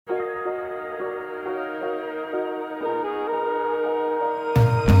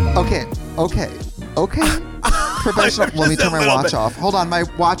Okay. Professional. Let me turn my watch off. Hold on, my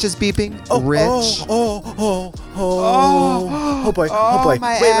watch is beeping. Rich. Oh boy.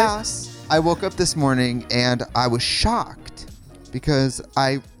 My ass. I woke up this morning and I was shocked because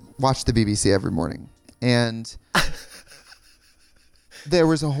I watch the BBC every morning, and there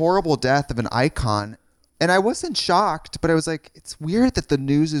was a horrible death of an icon. And I wasn't shocked, but I was like, it's weird that the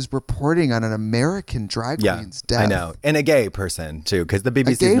news is reporting on an American drag queen's death. I know. And a gay person, too, because the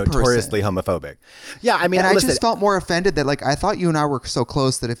BBC is notoriously homophobic. Yeah, I mean, and I just felt more offended that, like, I thought you and I were so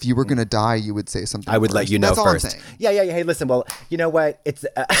close that if you were going to die, you would say something I would first. let you know That's first. All I'm saying. Yeah. Hey, listen, well, you know what? It's...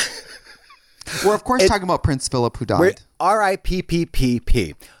 we're, of course, talking about Prince Philip, who died.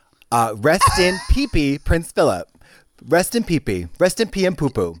 R-I-P-P-P-P. Rest in pee-pee, Prince Philip. Rest in pee-pee. Rest in pee and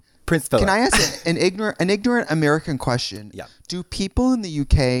poo-poo. Prince Philip. Can I ask an ignorant American question? Yeah. Do people in the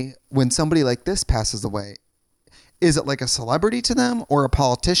UK, when somebody like this passes away, is it like a celebrity to them or a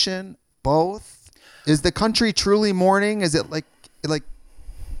politician? Both? Is the country truly mourning? Is it like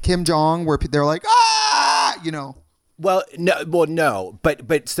Kim Jong, where they're like, you know? Well, no.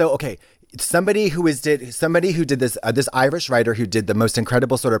 But so okay. Somebody who did this Irish writer who did the most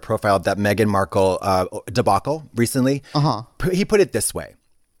incredible sort of profile of that Meghan Markle debacle recently. He put it this way.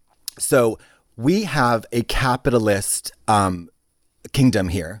 So we have a capitalist kingdom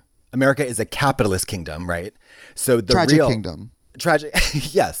here. America is a capitalist kingdom, right? So the tragic kingdom. Tragic,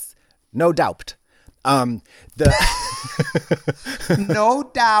 yes, no doubt. No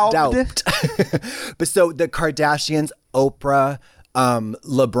doubt. But so the Kardashians, Oprah,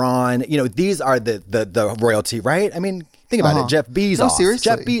 LeBron, you know, these are the royalty, right? I mean, think about it. Jeff Bezos. No, seriously.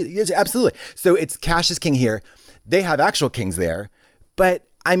 Jeff Bezos, absolutely. So it's cash is king here. They have actual kings there, but.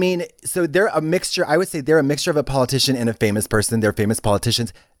 I mean, so they're a mixture. I would say they're a mixture of a politician and a famous person. They're famous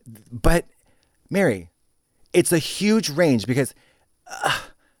politicians. But, Mary, it's a huge range because...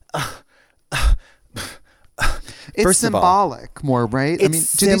 it's symbolic more, right? I mean,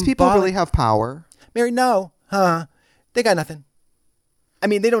 do these people really have power? Mary, no. They got nothing. I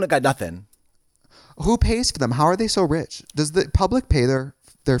mean, they don't got nothing. Who pays for them? How are they so rich? Does the public pay their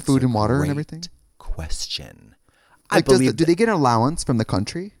food and water and everything? Question. Like, do they get an allowance from the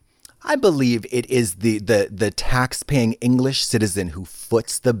country? I believe it is the tax-paying English citizen who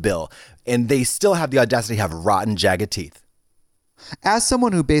foots the bill, and they still have the audacity to have rotten, jagged teeth. As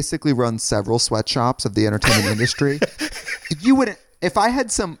someone who basically runs several sweatshops of the entertainment industry, if I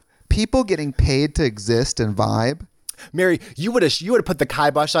had some people getting paid to exist and vibe, Mary, you would have put the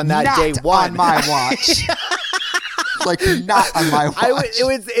kibosh on that day one. On my watch. Like, not on my watch.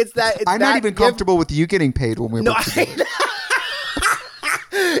 I'm not even comfortable with you getting paid when we work together.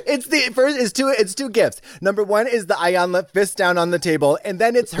 It's two gifts. Number one is the Ayanla fist down on the table, and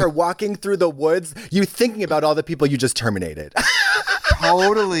then it's her walking through the woods, you thinking about all the people you just terminated.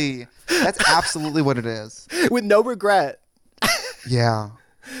 Totally. That's absolutely what it is. With no regret. Yeah.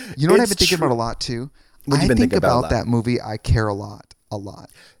 You know what I've been thinking about a lot too? I think about that movie I Care a Lot.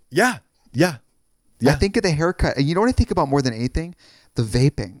 Yeah. I think of the haircut. And you know what I think about more than anything? The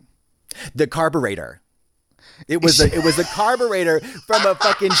vaping. The carburetor. It was a carburetor from a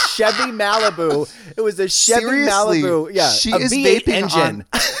fucking Chevy Malibu. It was a Chevy Malibu. Yeah. She a is V8 vaping engine.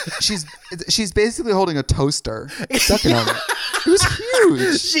 She's basically holding a toaster. Sucking on it. It was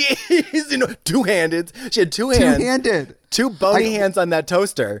huge. She's two-handed. She had two hands. Two-handed. Two bony hands on that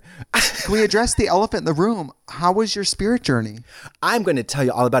toaster. Can we address the elephant in the room? How was your spirit journey? I'm going to tell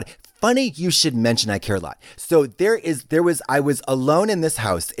you all about it. Funny you should mention I Care a Lot. So I was alone in this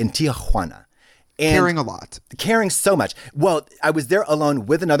house in Tijuana. And caring a lot. Caring so much. Well, I was there alone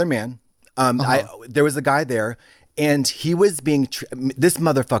with another man. There was a guy there, and he was being this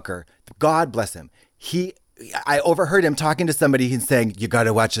motherfucker. God bless him. I overheard him talking to somebody and saying, "You got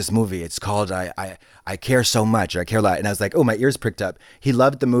to watch this movie. It's called I Care So Much. Or I Care a Lot." And I was like, "Oh, my ears pricked up." He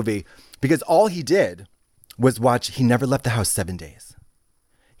loved the movie because all he did was watch. He never left the house 7 days.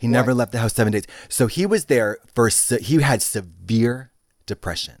 He never left the house 7 days. So he was there he had severe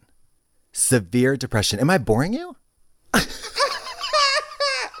depression. Severe depression. Am I boring you?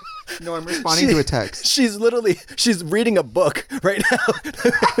 No, I'm responding to a text. She's reading a book right now.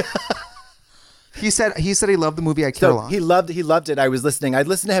 He said he loved the movie I Care a Lot. He loved it. I was listening. I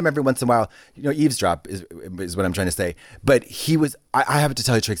listen to him every once in a while. You know, eavesdrop is what I'm trying to say. But I have to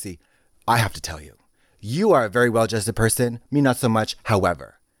tell you, Trixie, I have to tell you, you are a very well-adjusted person. Me, not so much.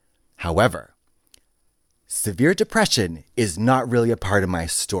 However, severe depression is not really a part of my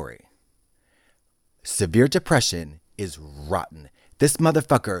story. Severe depression is rotten. This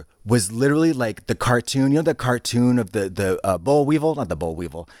motherfucker was literally like the cartoon. You know the cartoon of the boll weevil? Not the boll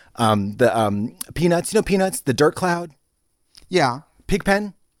weevil. The Peanuts. You know Peanuts? The dirt cloud? Yeah.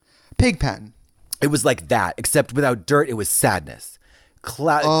 Pigpen? Pigpen. It was like that, except without dirt, it was sadness.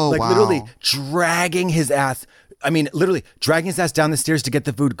 Wow. Literally dragging his ass. I mean, literally dragging his ass down the stairs to get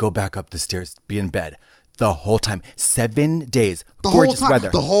the food, go back up the stairs, be in bed the whole time. 7 days. Gorgeous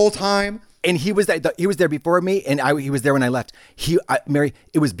weather. The whole time. And he was there before me, and he was there when I left. Mary,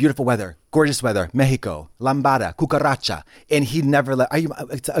 it was beautiful weather, gorgeous weather. Mexico, lambada, cucaracha, and he never left.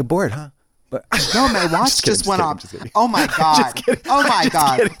 It's bored, huh? But no, my watch just went off. Oh my god! Oh my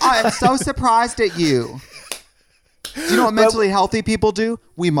god! I am so surprised at you. Do you know what mentally healthy people do?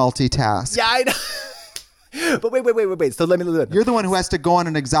 We multitask. Yeah, I know. But wait. So let me. You're the one who has to go on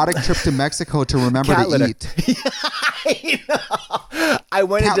an exotic trip to Mexico to remember to eat. I know. I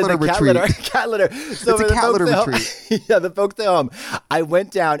went into the cat litter. So it's a cat litter retreat. Yeah, the folks at home. I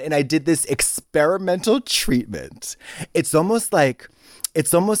went down and I did this experimental treatment. It's almost like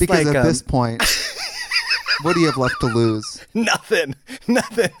because at this point, what do you have left to lose? Nothing.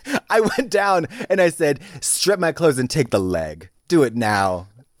 I went down and I said, strip my clothes and take the leg. Do it now.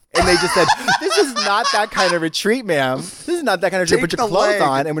 And they just said, this is not that kind of retreat, ma'am. This is not that kind of retreat. Put your clothes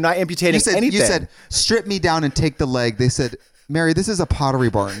on and we're not amputating anything. You said, strip me down and take the leg. They said, Mary, this is a pottery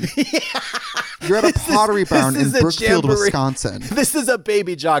barn. Yeah. You're at a pottery barn in Brookfield, Wisconsin. This is a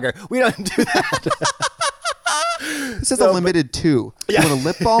baby jogger. We don't do that. This is a limited 2. Yeah. You want a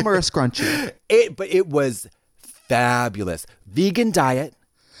lip balm or a scrunchie? But it was fabulous. Vegan diet.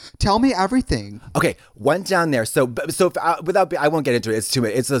 Tell me everything. Okay, went down there. I won't get into it.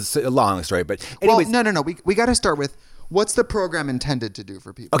 It's a long story. But anyways, no. We got to start with what's the program intended to do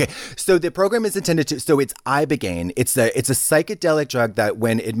for people. Okay, so the program is intended to. So it's ibogaine. It's a psychedelic drug that,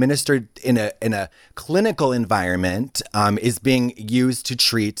 when administered in a clinical environment, is being used to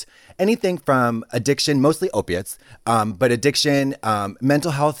treat anything from addiction, mostly opiates, but addiction,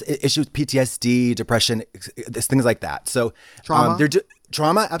 mental health issues, PTSD, depression, things like that. So trauma.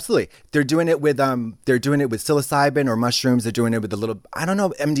 Trauma, absolutely. They're doing it with psilocybin or mushrooms. They're doing it with a little, I don't know,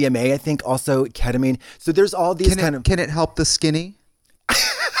 MDMA, I think, also ketamine. So there's all these Can it help the skinny?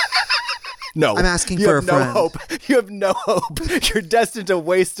 No. I'm asking for a friend. You have no hope. You're destined to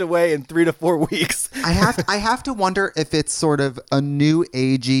waste away in 3 to 4 weeks. I have to wonder if it's sort of a new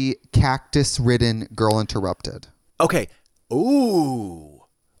agey, cactus-ridden Girl Interrupted. Okay. Ooh.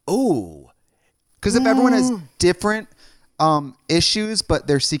 Because if everyone has different issues, but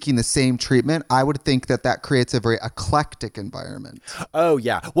they're seeking the same treatment, I would think that creates a very eclectic environment. Oh,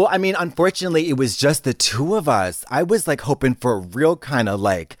 yeah. Well, I mean, unfortunately, it was just the two of us. I was like hoping for a real kind of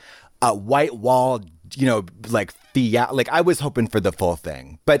like a white wall, like I was hoping for the full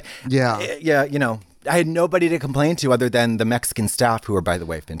thing. But yeah, I had nobody to complain to other than the Mexican staff, who are, by the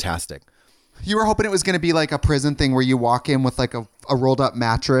way, fantastic. You were hoping it was going to be like a prison thing where you walk in with like a rolled up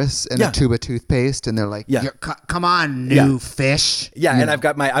mattress and a tube of toothpaste, and they're like, come on, new fish. Yeah, and I've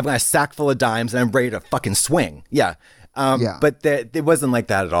got a sack full of dimes, and I'm ready to fucking swing. Yeah. But it wasn't like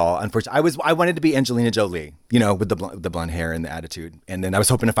that at all. Unfortunately, I wanted to be Angelina Jolie, with the blonde hair and the attitude, and then I was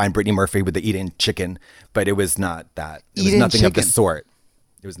hoping to find Brittany Murphy with the eating chicken, but it was not that. It was nothing of the sort.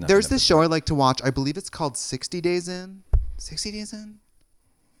 It was nothing. There's this show I like to watch. I believe it's called 60 Days In. 60 Days In.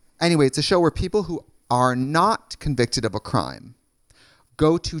 Anyway, it's a show where people who are not convicted of a crime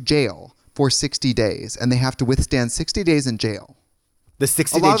go to jail for 60 days, and they have to withstand 60 days in jail. The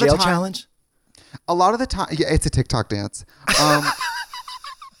 60-day jail challenge? A lot of the time, yeah, it's a TikTok dance.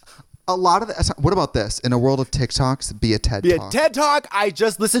 What about this? In a world of TikToks, be a TED Talk. TED Talk? I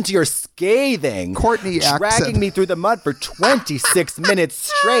just listened to your scathing. Courtney dragging me through the mud for 26 minutes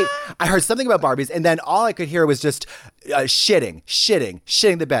straight. I heard something about Barbies, and then all I could hear was just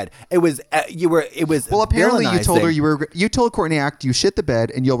shitting the bed. It was well, apparently you told Courtney Act you shit the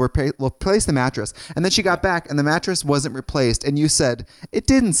bed and you'll replace the mattress, and then she got back and the mattress wasn't replaced, and you said it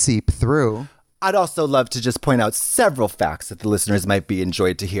didn't seep through. I'd also love to just point out several facts that the listeners might be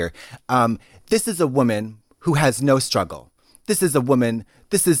enjoyed to hear. This is a woman who has no struggle. This is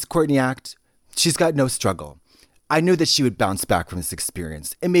Courtney Act. She's got no struggle. I knew that she would bounce back from this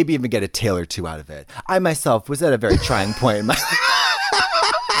experience and maybe even get a tale or two out of it. I myself was at a very trying point in my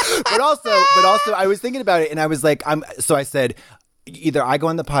But also, I was thinking about it, and I was like, so I said, either I go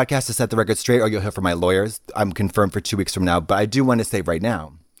on the podcast to set the record straight, or you'll hear from my lawyers. I'm confirmed for 2 weeks from now, but I do want to say right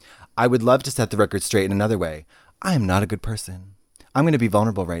now, I would love to set the record straight in another way. I am not a good person. I'm going to be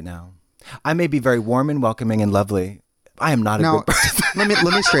vulnerable right now. I may be very warm and welcoming and lovely. I am not a good person. let me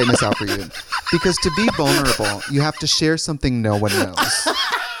straighten this out for you. Because to be vulnerable, you have to share something no one knows.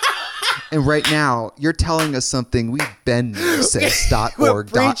 And right now, you're telling us something we've been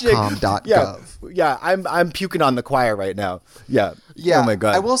census.org.com.gov. Yeah, I'm puking on the choir right now. Yeah. Yeah. Oh my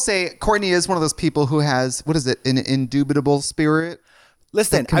God. I will say, Courtney is one of those people who has, what is it, an indubitable spirit.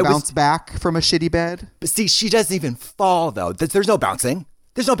 Listen, Can bounce back from a shitty bed. But see, she doesn't even fall though. There's no bouncing.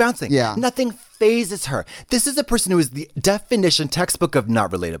 There's no bouncing. Yeah. Nothing phases her. This is a person who is the definition textbook of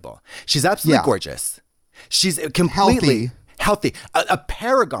not relatable. She's absolutely gorgeous. She's completely healthy. A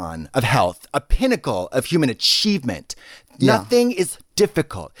paragon of health, a pinnacle of human achievement. Yeah. Nothing is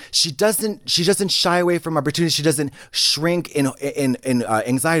difficult. She doesn't shy away from opportunity. She doesn't shrink in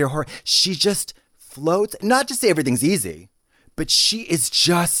anxiety or horror. She just floats. Not to say everything's easy, but she is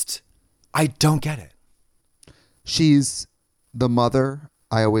just, I don't get it. She's the mother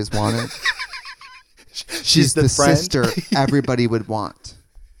I always wanted. She's the friend sister everybody would want.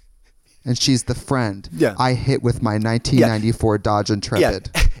 And she's the friend I hit with my 1994 Dodge Intrepid.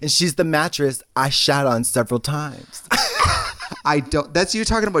 Yeah. And she's the mattress I shat on several times. That's you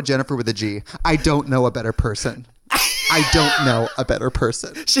talking about Jennifer with a G. I don't know a better person. I don't know a better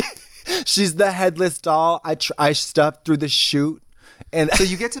person. She's the headless doll I stuffed through the chute. And so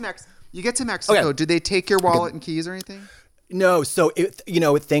you get to Mexico. Okay. Did they take your wallet and keys or anything? No, so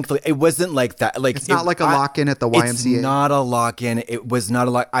thankfully it wasn't like that. Like it's not like a lock-in at the YMCA. It's not a lock-in. It was not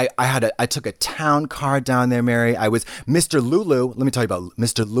a lock. I took a town car down there, Mary. I was Mr. Lulu. Let me tell you about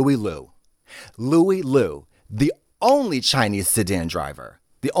Mr. Louis Lou. Louis Lou, the only Chinese sedan driver,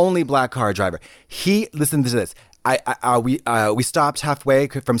 the only black car driver. Listen to this. We stopped halfway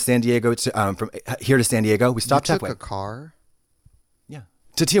from San Diego to from here to San Diego. We stopped halfway. You took a car? Yeah,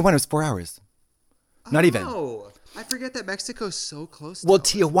 to Tijuana. It was 4 hours. Not even. Oh. I forget that Mexico's so close. Well,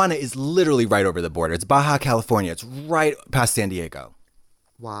 Tijuana is literally right over the border. It's Baja California. It's right past San Diego.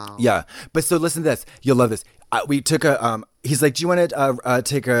 Wow. Yeah. But so listen to this. You'll love this. We took he's like, do you want to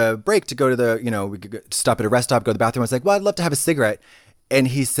take a break to go to we could stop at a rest stop, go to the bathroom. I was like, well, I'd love to have a cigarette. And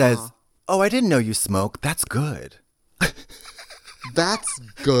he says, oh, I didn't know you smoke. That's good. That's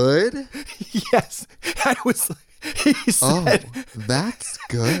good? Yes. I was like, he said. Oh, that's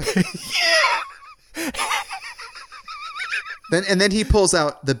good. And then he pulls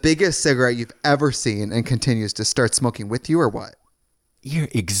out the biggest cigarette you've ever seen and continues to start smoking with you, or what? You're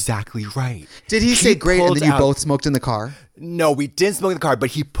exactly right. Did he say great and then you both smoked in the car? No, we didn't smoke in the car,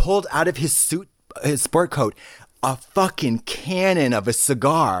 but he pulled out of his suit, his sport coat, a fucking cannon of a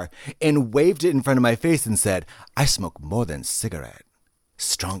cigar and waved it in front of my face and said, I smoke more than cigarette.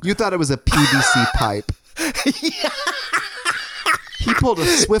 Stronger. You thought it was a PVC pipe. Yeah. He pulled a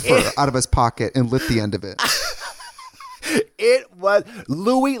Swiffer out of his pocket and lit the end of it. It was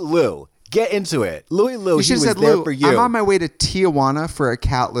Louis Lou. Get into it. Louis Lou, you should have said, there Lou, for you. I'm on my way to Tijuana for a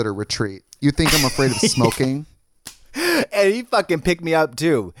cat litter retreat. You think I'm afraid of smoking? And he fucking picked me up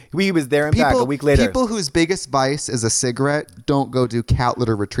too. He was there and back a week later. People whose biggest vice is a cigarette don't go do cat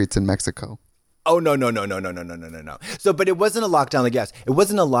litter retreats in Mexico. Oh, no. So, but it wasn't a lockdown, like, yes. It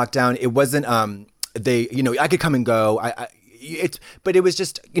wasn't a lockdown. It wasn't, I could come and go. But it was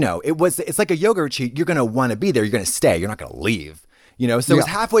just, it's like a yoga retreat. You're going to want to be there. You're going to stay. You're not going to leave, So it was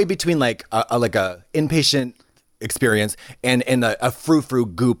halfway between like a inpatient experience and a frou-frou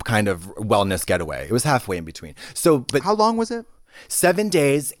goop kind of wellness getaway. It was halfway in between. So, but how long was it? 7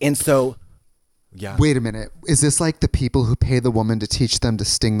 days. And so, yeah. Wait a minute. Is this like the people who pay the woman to teach them to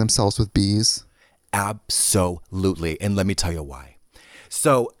sting themselves with bees? Absolutely. And let me tell you why.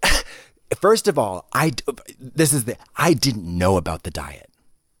 So first of all, I didn't know about the diet.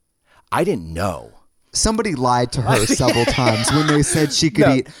 I didn't know. Somebody lied to her several times when they said she could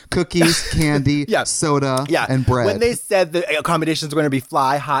eat cookies, candy, soda, and bread. When they said the accommodations were going to be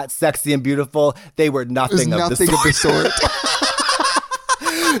fly, hot, sexy, and beautiful, they were nothing of the sort.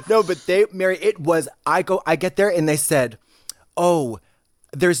 No, but Mary, it was, I get there and they said, oh,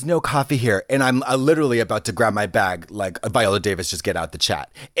 there's no coffee here. And I'm literally about to grab my bag, like Viola Davis, just get out the chat.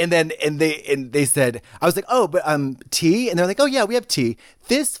 And they said, I was like, oh, but tea? And they're like, oh yeah, we have tea.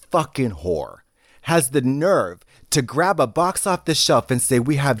 This fucking whore has the nerve to grab a box off the shelf and say,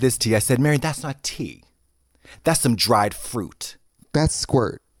 we have this tea. I said, Mary, that's not tea. That's some dried fruit. That's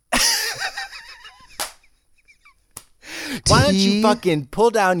squirt. Why don't you fucking pull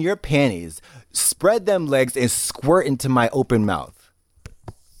down your panties, spread them legs, and squirt into my open mouth?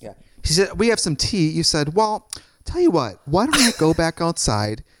 Yeah. She said, we have some tea. You said, well, tell you what, why don't I go back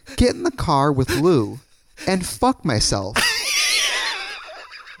outside, get in the car with Lou, and fuck myself?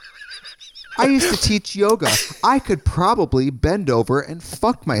 I used to teach yoga. I could probably bend over and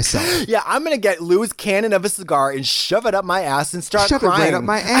fuck myself. Yeah, I'm going to get Lou's cannon of a cigar and shove it up my ass and start crying. Shove it right up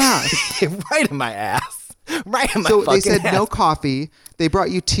my ass. Right in my ass. Right in my so fucking they said ass. No coffee. They brought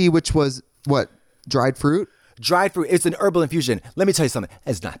you tea, which was, what, dried fruit? Dried fruit. It's an herbal infusion. Let me tell you something.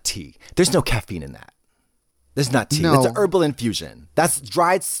 It's not tea. There's no caffeine in that. There's not tea. No. It's an herbal infusion. That's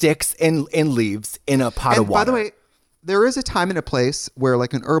dried sticks and leaves in a pot of water. By the way, there is a time and a place where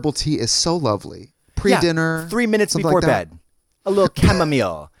like an herbal tea is so lovely. Pre-dinner. 3 minutes something before like that. bed. A little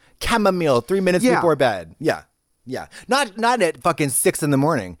chamomile. 3 minutes Yeah. before bed. Yeah. Yeah. Not at fucking 6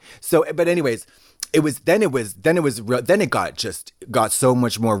 a.m. So, but anyways, then it got so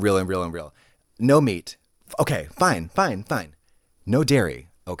much more real and real and real. No meat. Okay, fine. No dairy.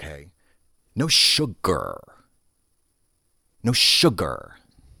 Okay. No sugar.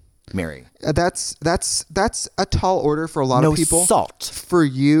 Mary. That's a tall order for a lot of people. No salt. For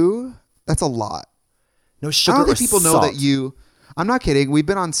you, that's a lot. No I sugar don't or think people know salt. that you. I'm not kidding. We've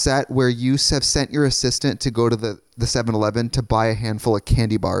been on set where you have sent your assistant to go to the 7-Eleven to buy a handful of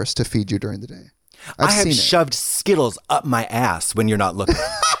candy bars to feed you during the day. I have seen it. shoved Skittles up my ass when you're not looking.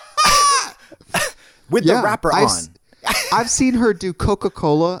 With the wrapper on. I've seen her do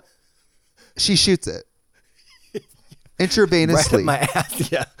Coca-Cola. She shoots it intravenously. Right up my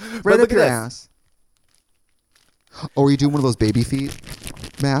ass, yeah. Right up your ass. Oh, are you doing one of those baby feet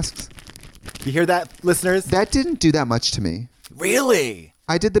masks? You hear that, listeners? That didn't do that much to me. Really?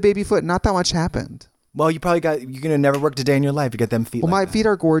 I did the baby foot. Not that much happened. Well, you're going to never work a day in your life. You get them feet. Well, like my that. feet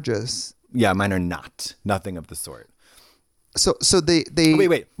are gorgeous. Yeah, mine are not. Nothing of the sort. So they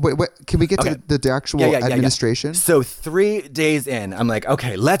Wait. Can we get Okay. to the actual administration? Yeah. So 3 days in, I'm like,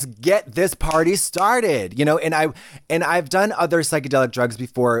 okay, let's get this party started. And I've done other psychedelic drugs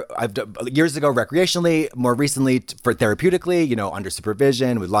before. I've done years ago recreationally, more recently for therapeutically, under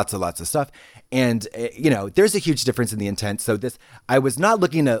supervision with lots of stuff. And there's a huge difference in the intent. So I was not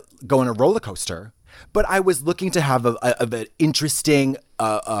looking to go on a roller coaster, but I was looking to have an interesting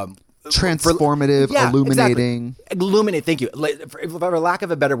transformative, illuminating. Exactly. Illuminate, thank you. For lack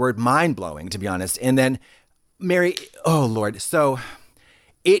of a better word, mind-blowing, to be honest. And then, Mary, oh Lord. So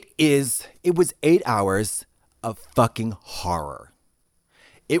it was 8 hours of fucking horror.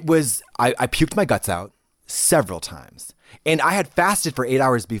 It was, I puked my guts out several times. And I had fasted for 8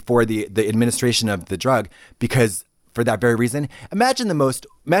 hours before the administration of the drug because for that very reason, imagine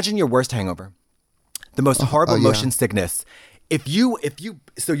your worst hangover, the most horrible motion sickness. If you,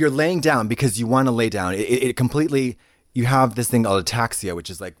 so you're laying down because you want to lay down. It completely, you have this thing called ataxia, which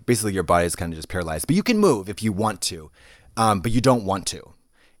is like basically your body is kind of just paralyzed, but you can move if you want to, but you don't want to.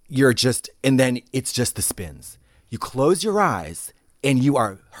 And then it's just the spins. You close your eyes and you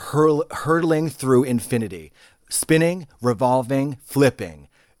are hurtling through infinity, spinning, revolving, flipping.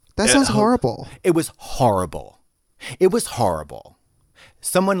 That sounds horrible. It was horrible.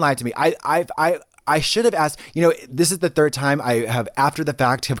 Someone lied to me. I should have asked, this is the third time I have, after the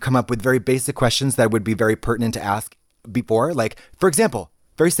fact, have come up with very basic questions that would be very pertinent to ask before. Like, for example,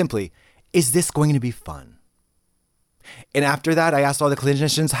 very simply, is this going to be fun? And after that, I asked all the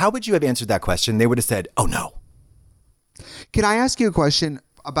clinicians, how would you have answered that question? They would have said, oh, no. Can I ask you a question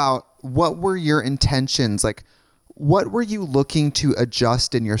about what were your intentions? Like, what were you looking to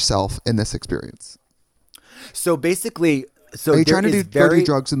adjust in yourself in this experience? So basically, are you trying to do dirty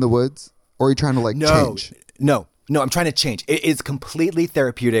drugs in the woods? Or are you trying to change? No, I'm trying to change. It is completely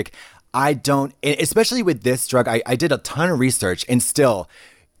therapeutic. Especially with this drug, I did a ton of research and still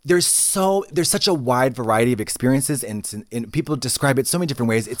there's such a wide variety of experiences and people describe it so many different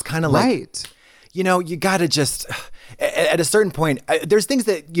ways. It's kind of like, you got to just, at a certain point, there's things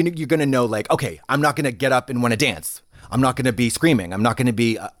that you're going to know, like, okay, I'm not going to get up and want to dance. I'm not going to be screaming. I'm not going to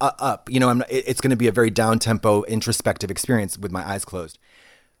be up. It's going to be a very down-tempo, introspective experience with my eyes closed.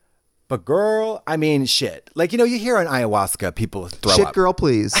 But girl, I mean, shit. Like, you hear on ayahuasca, people throw up. Shit, girl,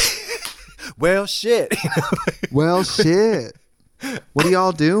 please. Well, shit. Well, shit. What are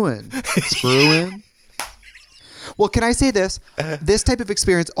y'all doing? Screwing? Well, can I say this? This type of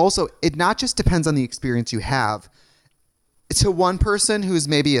experience also, it not just depends on the experience you have. To one person who's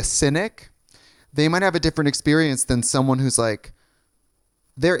maybe a cynic, they might have a different experience than someone who's like,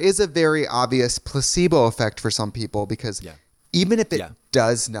 there is a very obvious placebo effect for some people because even if it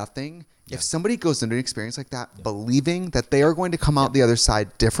does nothing, if somebody goes into an experience like that, believing that they are going to come out the other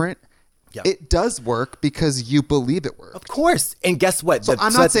side different, it does work because you believe it works. Of course. And guess what? So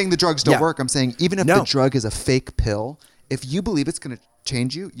I'm not saying the drugs don't work. I'm saying even if the drug is a fake pill, if you believe it's going to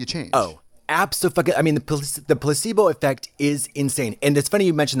change you, you change. Oh, absolutely. I mean, the placebo effect is insane. And it's funny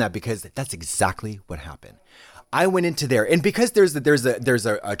you mentioned that because that's exactly what happened. I went into there, and because there's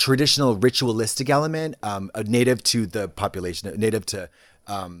a traditional ritualistic element, native to the population, native to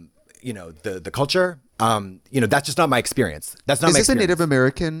the culture. That's just not my experience. That's not my experience. Is this a Native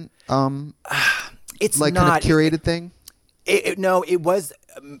American? It's like not kind of curated thing. No, it was.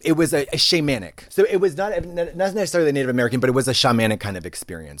 it was a shamanic. So it was not necessarily Native American, but it was a shamanic kind of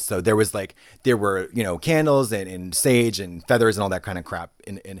experience. So there were, candles and sage and feathers and all that kind of crap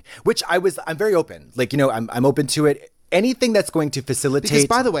in which I'm very open. Like, I'm open to it. Anything that's going to facilitate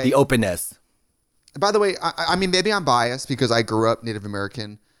the openness. By the way, I mean, maybe I'm biased because I grew up Native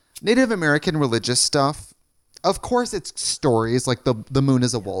American. Native American religious stuff, of course, it's stories like the moon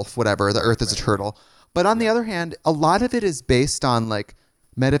is a wolf, whatever, the earth is a turtle. But on the other hand, a lot of it is based on like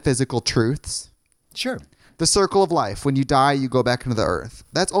metaphysical truths. Sure. The circle of life. When you die, you go back into the earth.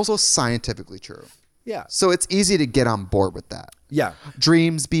 That's also scientifically true. Yeah. So it's easy to get on board with that. Yeah.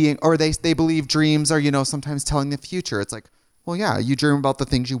 Dreams being, or they believe dreams are, sometimes telling the future. It's like, well, yeah, you dream about the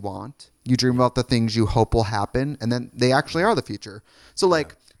things you want. You dream about the things you hope will happen. And then they actually are the future. So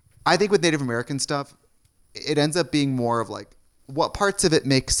like, I think with Native American stuff, it ends up being more of like, what parts of it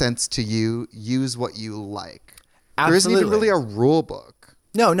make sense to you? Use what you like. Absolutely. There isn't even really a rule book.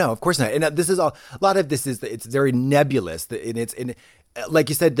 No, of course not. And this is a lot of this is, it's very nebulous. And like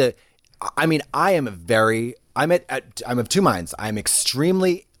you said, I'm of two minds. I'm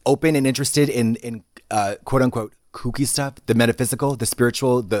extremely open and interested in quote unquote kooky stuff, the metaphysical, the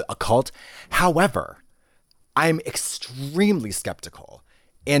spiritual, the occult. However, I'm extremely skeptical.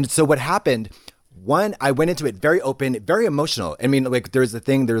 And so what happened, one, I went into it very open, very emotional. I mean, like there was a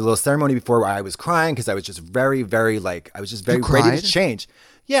little ceremony before where I was crying because I was just very, very ready to change.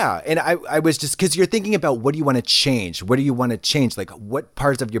 Yeah. And I was just, because you're thinking about what do you want to change? What do you want to change? Like what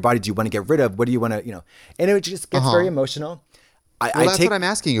parts of your body do you want to get rid of? What do you want to, and it just gets very emotional. That's what I'm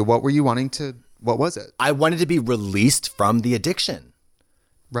asking you. What were you wanting to, what was it? I wanted to be released from the addiction.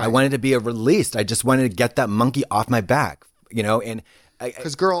 Right. I wanted to be released. I just wanted to get that monkey off my back, and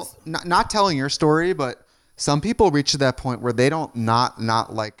because girl, not telling your story, but some people reach to that point where they don't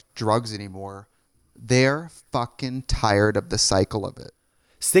not like drugs anymore. They're fucking tired of the cycle of it.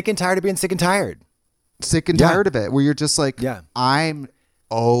 Sick and tired of being sick and tired. Sick and tired of it. Where you're just like, I'm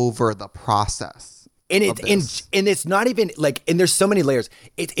over the process. And it's not even like, and there's so many layers.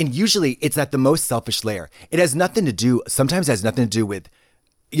 And usually it's at the most selfish layer. It has nothing to do. Sometimes it has nothing to do with,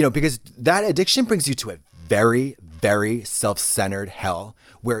 because that addiction brings you to a very, very self-centered hell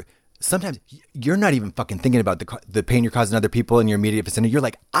where sometimes you're not even fucking thinking about the pain you're causing other people in your immediate vicinity. You're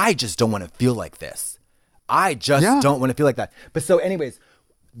like, I just don't want to feel like this. I just don't want to feel like that. But so anyways,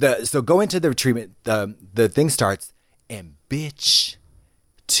 so go into the treatment, the thing starts, and bitch,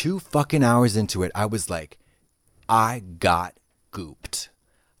 2 fucking hours into it, I was like, I got gooped.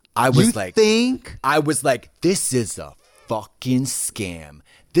 I was this is a fucking scam.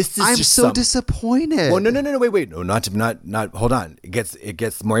 I'm so disappointed. Well, no, wait. No, not, hold on. It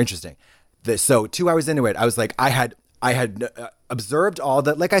gets more interesting. So 2 hours into it, I was like, I had observed all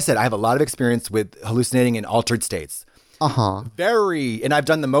that. Like I said, I have a lot of experience with hallucinating in altered states. And I've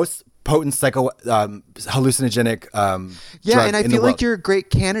done the most potent hallucinogenic drug and I feel like you're a great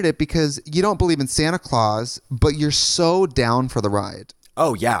candidate because you don't believe in Santa Claus, but you're so down for the ride.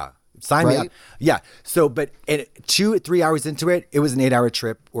 Oh yeah. Sign me up. Yeah. So, but 2-3 hours into it, it was an 8-hour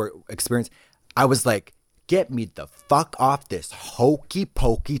trip or experience. I was like, get me the fuck off this hokey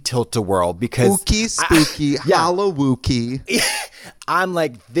pokey tilt-a-whirl because spooky, Hallowookie. I'm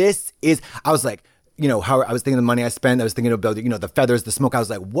like, I was like, how I was thinking of the money I spent. I was thinking about, the feathers, the smoke. I was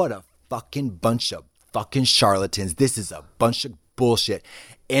like, what a fucking bunch of fucking charlatans. This is a bunch of bullshit.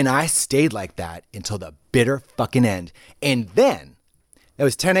 And I stayed like that until the bitter fucking end. And then it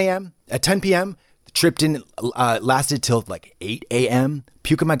was 10 a.m. At 10 p.m., the trip didn't lasted till like 8 a.m.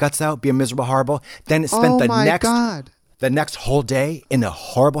 Puking my guts out, being miserable, horrible. Then it spent the next whole day in a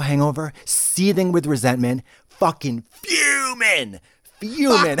horrible hangover, seething with resentment, fucking fuming.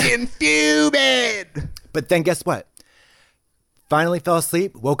 Fucking fuming. But then guess what? Finally fell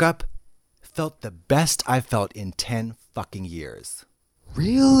asleep, woke up, felt the best I felt in 10 fucking years.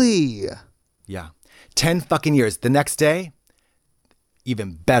 Really? Yeah. 10 fucking years. The next day,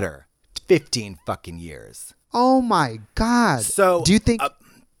 even better. 15 fucking years. Oh my God. So do you think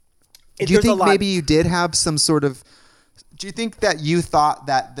maybe you did have some sort of, do you think that you thought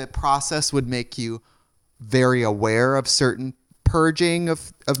that the process would make you very aware of certain purging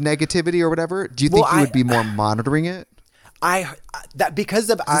of negativity or whatever? Do you think you would be more monitoring it?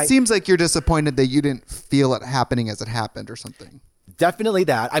 It seems like you're disappointed that you didn't feel it happening as it happened or something. Definitely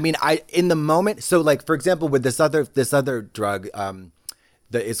that. I mean, in the moment. So, like for example, with this other drug,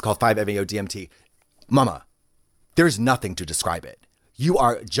 it's called 5-MeO-DMT. Mama, there's nothing to describe it. You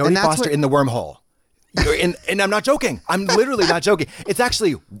are Jodie Foster in the wormhole. And I'm not joking. I'm literally not joking.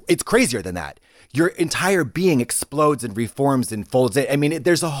 It's crazier than that. Your entire being explodes and reforms and folds in. I mean,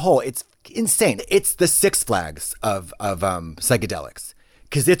 there's a whole. It's insane. It's the Six Flags of psychedelics.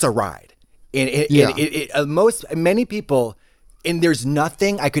 because it's a ride. And many people, and there's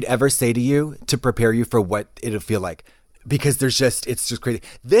nothing I could ever say to you to prepare you for what it'll feel like, because it's just crazy.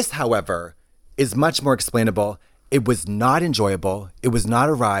 This, however, is much more explainable. It was not enjoyable. It was not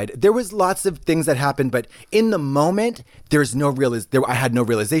a ride. There was lots of things that happened, but in the moment, I had no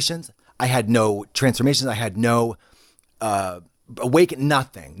realizations. I had no transformations. I had no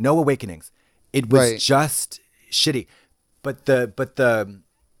nothing, no awakenings. It was just shitty. But the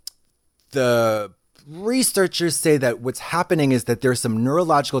researchers say that what's happening is that there's some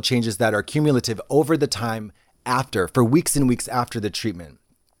neurological changes that are cumulative over the time for weeks and weeks after the treatment.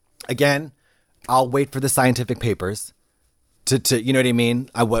 Again, I'll wait for the scientific papers to you know what I mean?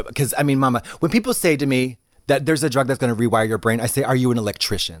 Because mama, when people say to me that there's a drug that's going to rewire your brain, I say, are you an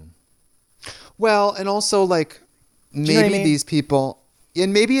electrician? Well, and also like maybe you know what I mean? These people,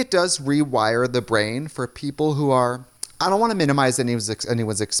 and maybe it does rewire the brain for people who are, I don't want to minimize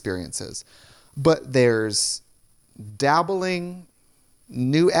anyone's experiences, but there's dabbling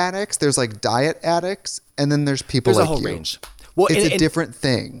new addicts, there's like diet addicts, and then there's people there's like a whole you. range. Well, it's a different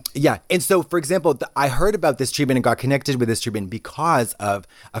thing. Yeah. And so, for example, I heard about this treatment and got connected with this treatment because of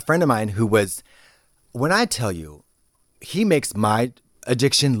a friend of mine who was, when I tell you, he makes my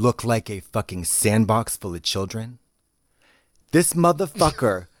addiction look like a fucking sandbox full of children. This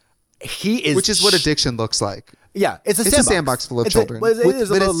motherfucker, he is... Which is what addiction looks like. Yeah, it's a sandbox full of children. There's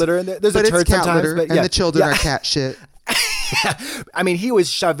a little litter in there. There's a turd cat sometimes. litter, But and the children are cat shit. I mean, he was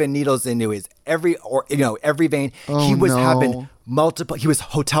shoving needles into his every vein. He was having multiple. He was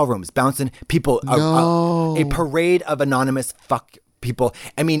hotel rooms bouncing people. A parade of anonymous fuck people.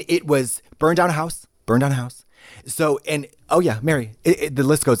 I mean, it was burn down a house. So Mary, the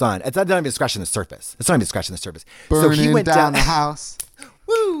list goes on. It's not even scratching the surface. Burning so he went down the house.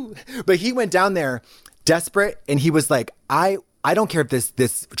 Woo! But he went down there desperate, and he was like, I don't care if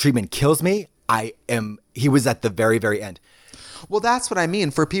this treatment kills me. He was at the very, very end. Well, that's what I mean.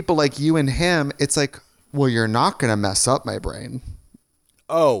 For people like you and him, it's like, well, you're not going to mess up my brain.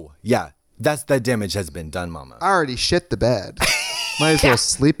 Oh, yeah. The damage has been done, mama. I already shit the bed. Might as well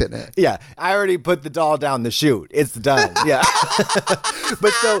sleep in it. Yeah. I already put the doll down the chute. It's done. Yeah.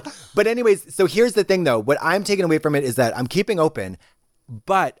 But anyways, so here's the thing though. What I'm taking away from it is that I'm keeping open,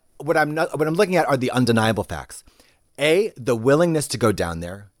 but what I'm looking at are the undeniable facts. A, the willingness to go down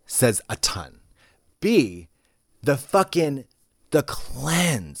there says a ton. B, the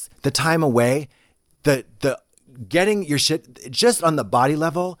cleanse, the time away, the getting your shit just on the body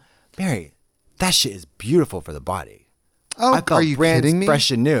level. Mary, that shit is beautiful for the body. Oh, I felt are you kidding me?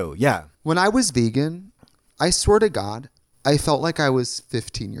 Fresh and new. Yeah. When I was vegan, I swear to God, I felt like I was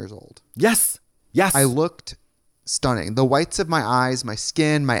 15 years old. Yes. I looked stunning. The whites of my eyes, my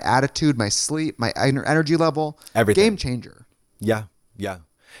skin, my attitude, my sleep, my energy level. Everything. Game changer. Yeah.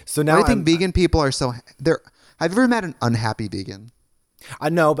 So now I think vegan people are so... Have you ever met an unhappy vegan? I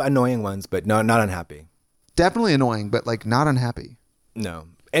know, but annoying ones, but no, not unhappy. Definitely annoying, but like not unhappy. No.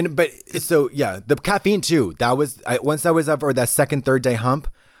 The caffeine too. Once I was up for that second, third day hump,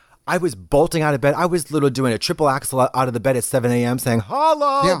 I was bolting out of bed. I was literally doing a triple axel out of the bed at 7 a.m. saying,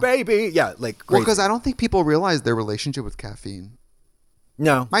 hello, baby. Yeah, like crazy. Well, because I don't think people realize their relationship with caffeine.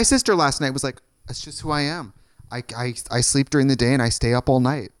 No. My sister last night was like, that's just who I am. I sleep during the day and I stay up all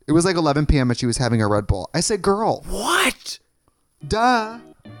night. It was like 11 p.m. and she was having a Red Bull. I said, girl. What? Duh.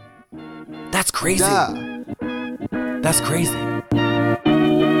 That's crazy. Duh. That's crazy.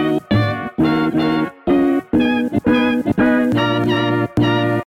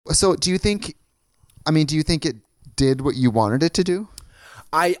 So do you think it did what you wanted it to do?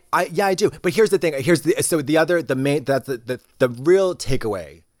 I do. But here's the thing. The real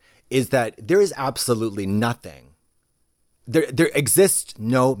takeaway is that there is absolutely nothing. There exists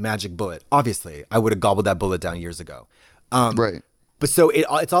no magic bullet. Obviously, I would have gobbled that bullet down years ago. Right. But so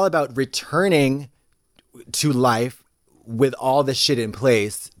it's all about returning to life with all this shit in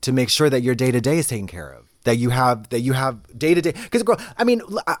place to make sure that your day to day is taken care of. That you have day to day. Because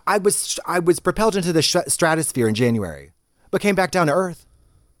I was propelled into the stratosphere in January, but came back down to Earth.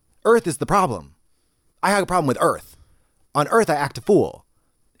 Earth is the problem. I have a problem with Earth. On Earth, I act a fool.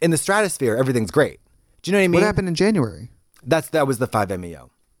 In the stratosphere, everything's great. Do you know what I mean? What happened in January? That was the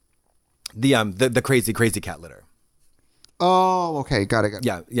 5-MeO. The crazy cat litter. Oh, okay, got it.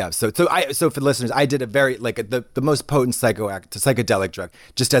 Yeah. So for the listeners, I did a very the most potent psychedelic drug,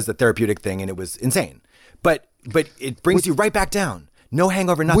 just as a therapeutic thing, and it was insane. But it brings you right back down. No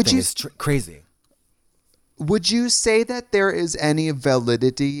hangover, nothing. It's crazy. Would you say that there is any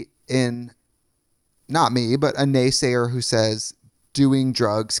validity in, not me, but a naysayer who says doing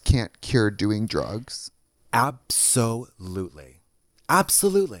drugs can't cure doing drugs? Absolutely.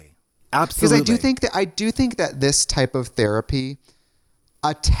 Absolutely. Because I do think that this type of therapy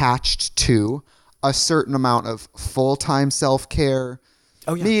attached to a certain amount of full-time self-care,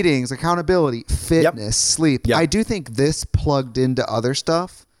 meetings, accountability, fitness, sleep. Yep. I do think this plugged into other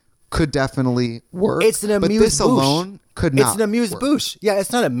stuff could definitely work. It's an amuse-bouche. But this alone could not. It's an amuse-bouche. Yeah,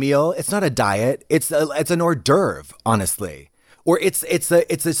 it's not a meal. It's not a diet. It's an hors d'oeuvre, honestly. Or it's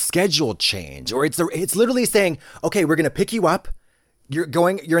a schedule change. Or it's literally saying, okay, we're gonna pick you up. You're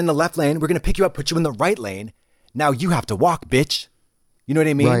in the left lane. We're gonna pick you up, put you in the right lane. Now you have to walk, bitch. You know what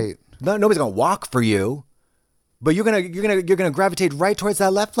I mean? Right. Nobody's gonna walk for you, but you're gonna gravitate right towards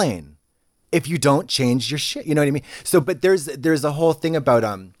that left lane if you don't change your shit. You know what I mean? So, but there's a whole thing about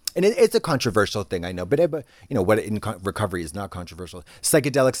and it's a controversial thing, I know, but you know what in recovery is not controversial.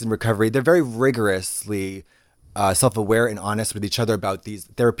 Psychedelics in recovery, they're very rigorously self-aware and honest with each other about these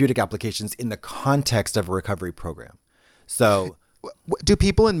therapeutic applications in the context of a recovery program. So. Do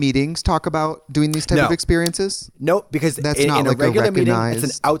people in meetings talk about doing these type of experiences? No, because that's in not a like regular meeting, recognized...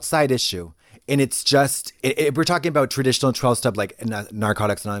 it's an outside issue. And it's just, we're talking about traditional 12-step like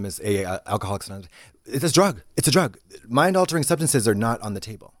Narcotics Anonymous, Alcoholics Anonymous. It's a drug. It's a drug. Mind-altering substances are not on the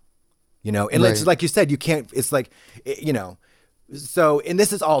table. You know, and it's like you said, you can't, it's like, you know, so, and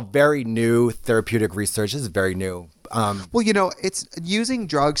this is all very new therapeutic research. This is very new. Well, you know, it's using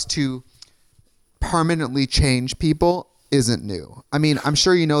drugs to permanently change people isn't new. I mean, I'm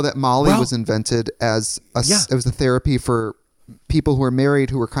sure you know that Molly was invented as it was a therapy for people who are married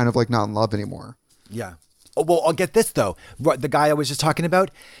who were kind of like not in love anymore. Yeah. Oh, well, I'll get this though. The guy I was just talking about,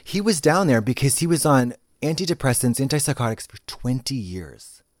 he was down there because he was on antidepressants, antipsychotics for 20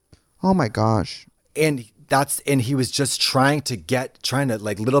 years. Oh my gosh. And he was just trying to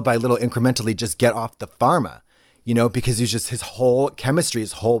like little by little incrementally just get off the pharma, you know, because he was just his whole chemistry,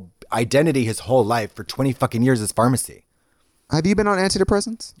 his whole identity, his whole life for 20 fucking years is pharmacy. Have you been on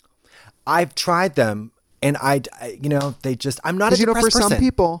antidepressants? I've tried them, and I you know, they just, I'm not a depressed person. For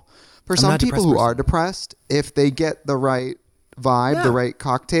some people who are depressed, if they get the right vibe, the right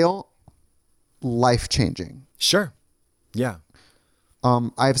cocktail, life-changing. Sure. Yeah.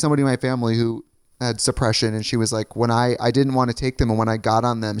 I have somebody in my family who had suppression, and she was like, when I didn't want to take them, and when I got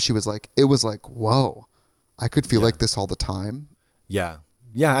on them, she was like, it was like, whoa, I could feel like this all the time. Yeah.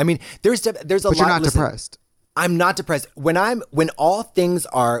 Yeah. I mean, there's a but lot. You're not depressed. I'm not depressed. When all of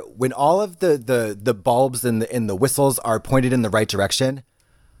the bulbs and the whistles are pointed in the right direction,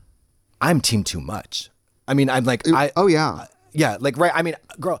 I'm team too much. I mean, I'm like, yeah, like, right. I mean,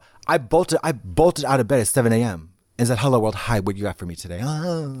 girl, I bolted out of bed at 7 a.m. and said, hello world. Hi, what do you got for me today?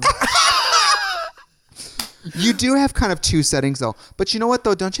 Oh. You do have kind of two settings though. But you know what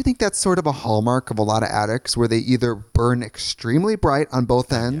though? Don't you think that's sort of a hallmark of a lot of addicts where they either burn extremely bright on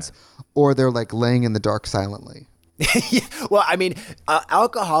both ends or they're like laying in the dark silently? Yeah. Well, I mean,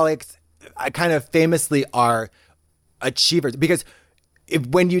 alcoholics kind of famously are achievers because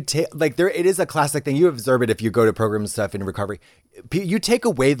when you take, like, it is a classic thing. You observe it if you go to programs and stuff in recovery. You take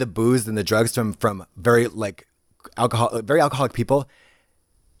away the booze and the drugs from very alcoholic people.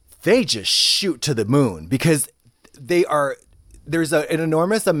 They just shoot to the moon because there's an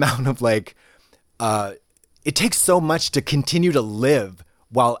enormous amount of like, it takes so much to continue to live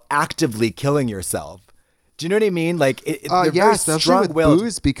while actively killing yourself. Do you know what I mean? Like, especially with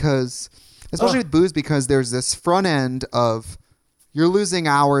booze because there's this front end of you're losing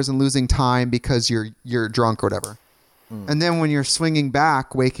hours and losing time because you're drunk or whatever. And then when you're swinging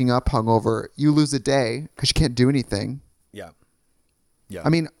back, waking up hungover, you lose a day because you can't do anything. Yeah. Yeah. I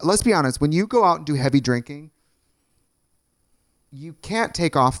mean, let's be honest. When you go out and do heavy drinking, you can't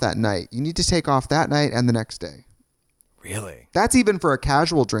take off that night. You need to take off that night and the next day. Really? That's even for a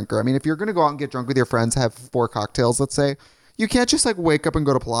casual drinker. I mean, if you're going to go out and get drunk with your friends, have 4 cocktails, let's say, you can't just like wake up and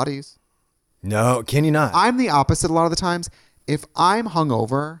go to Pilates. No, can you not? I'm the opposite a lot of the times. If I'm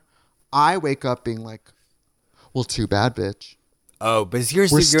hungover, I wake up being like, well, too bad, bitch. Oh, but you're an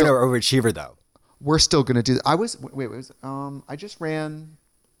overachiever though. We're still going to do that. I just ran.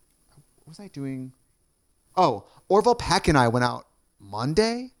 What was I doing? Oh, Orville Peck and I went out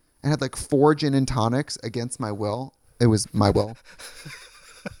Monday and had like 4 gin and tonics against my will. It was my will.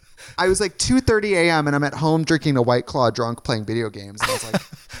 I was like 2:30 a.m. and I'm at home drinking a White Claw drunk playing video games. And I was like,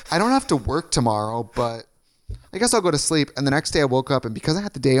 I don't have to work tomorrow, but I guess I'll go to sleep. And the next day I woke up and because I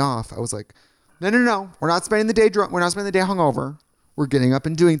had the day off, I was like, no. We're not spending the day drunk. We're not spending the day hungover. We're getting up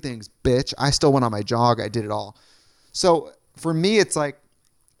and doing things, bitch. I still went on my jog. I did it all. So for me, it's like,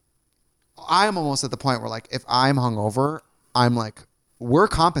 I'm almost at the point where like, if I'm hungover, I'm like, we're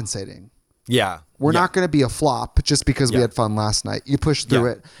compensating. Yeah. We're not going to be a flop just because we had fun last night. You push through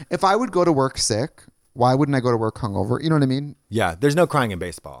it. If I would go to work sick, Why wouldn't I go to work hungover? You know what I mean? Yeah, there's no crying in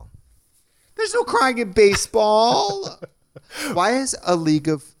baseball. There's no crying in baseball. Why is A League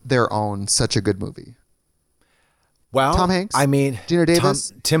of Their Own such a good movie? Well, Tom Hanks? I mean, Gina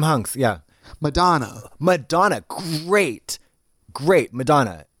Davis? Tim Hanks, yeah. Madonna. Great.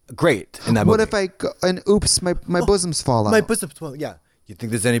 Madonna, great in that movie. What if I go, and oops, my bosoms fall out? My bosoms, well, yeah. You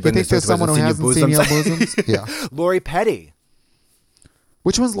think there's anybody You think there's someone who hasn't seen your bosoms? Yeah. Lori Petty.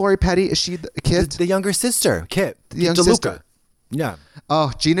 Which one's Lori Petty? Is she the kid? The younger sister, Kit. The young DeLuca. sister. Yeah.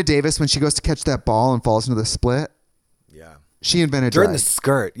 Oh, Gina Davis, when she goes to catch that ball and falls into the split. Yeah. She invented During drag. the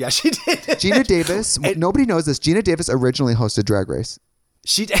skirt. Yeah, she did. Gina Davis, nobody knows this. Gina Davis originally hosted Drag Race.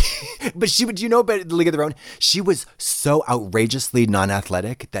 But you know about the League of Their Own? She was so outrageously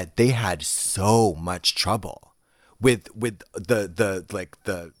non-athletic that they had so much trouble with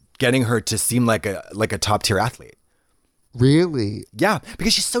the getting her to seem like a top tier athlete. Really? Yeah,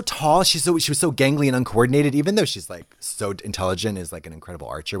 because she's so tall. She was so gangly and uncoordinated, even though she's like so intelligent, is like an incredible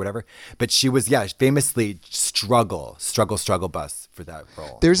archer or whatever. But she was, famously struggle bus for that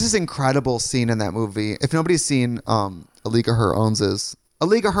role. There's this incredible scene in that movie. If nobody's seen A League of Her Owns is,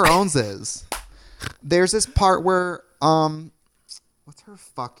 there's this part where what's her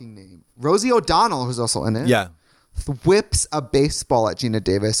fucking name? Rosie O'Donnell, who's also in it. Yeah. Whips a baseball at Gina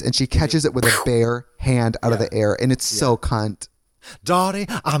Davis and she catches it with a bare hand out of the air, and it's so cunt. Dottie,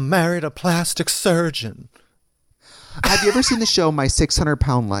 I married a plastic surgeon. Have you ever seen the show My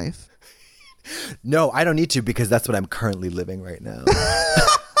 600-Pound Life? No, I don't need to, because that's what I'm currently living right now.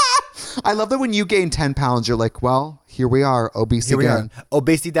 I love that when you gain 10 pounds, you're like, well, here we are, obese again.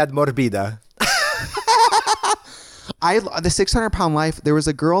 Obesidad morbida. The 600-Pound Life, there was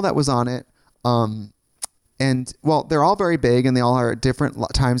a girl that was on it. And, well, they're all very big and they all are at different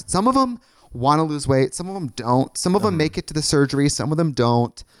times. Some of them want to lose weight. Some of them don't. Some of them make it to the surgery. Some of them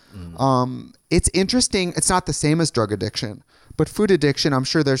don't. It's interesting. It's not the same as drug addiction. But food addiction, I'm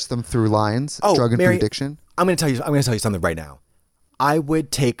sure there's some through lines. Drug and Mary, food addiction. I'm going to tell you something right now. I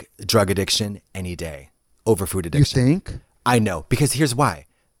would take drug addiction any day over food addiction. You think? I know. Because here's why.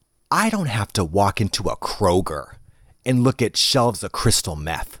 I don't have to walk into a Kroger and look at shelves of crystal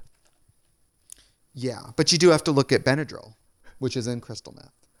meth. Yeah, but you do have to look at Benadryl, which is in crystal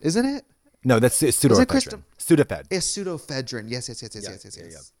meth, isn't it? No, that's pseudoephedrine. Pseudoephed. It's pseudoephedrine.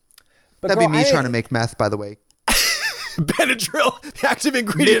 Yes. But That'd be me trying to make meth, by the way. Benadryl, the active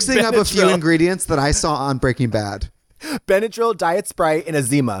ingredient. Mixing up a few ingredients that I saw on Breaking Bad. Benadryl, Diet Sprite, and a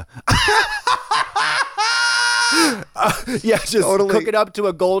Zima. Just totally. Cook it up to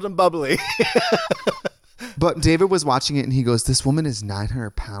a golden bubbly. But David was watching it and he goes, this woman is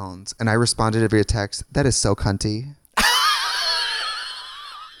 900 pounds. And I responded via text, that is so cunty.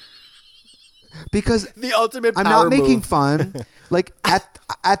 Because the ultimate power I'm not making move. fun. Like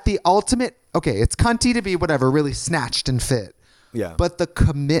at the ultimate, okay, it's cunty to be whatever, really snatched and fit. Yeah. But the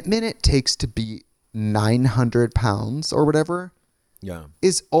commitment it takes to be 900 pounds or whatever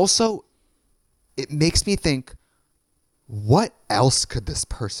is also, it makes me think, what else could this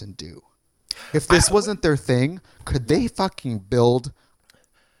person do? If this wasn't their thing, could they fucking build?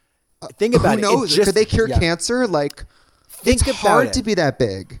 Think about who knows? Could they cure cancer? Like, it's hard to be that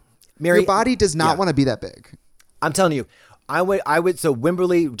big. Mary, your body does not want to be that big. I'm telling you, I would. So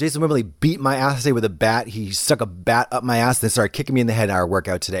Jason Wimberly beat my ass today with a bat. He stuck a bat up my ass and started kicking me in the head in our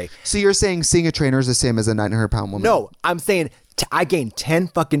workout today. So you're saying seeing a trainer is the same as a 900-pound woman? No, I'm saying I gained 10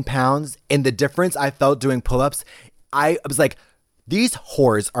 fucking pounds, and the difference I felt doing pull-ups, I was like, these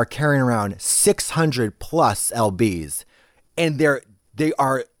whores are carrying around 600 plus lbs, and they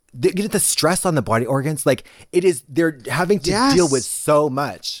get the stress on the body organs. Like they're having to deal with so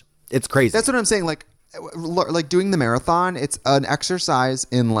much. It's crazy. That's what I'm saying. Like doing the marathon, it's an exercise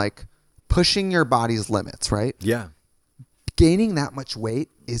in like pushing your body's limits, right? Yeah. Gaining that much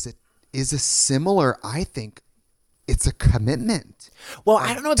weight is a similar, I think, it's a commitment. Well,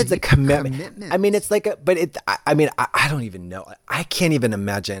 I don't know if it's a commitment. I mean, it's like I don't even know. I can't even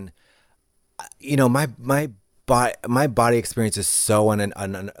imagine. You know, my body experience is so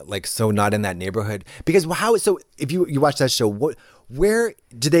so not in that neighborhood, because so if you watch that show, where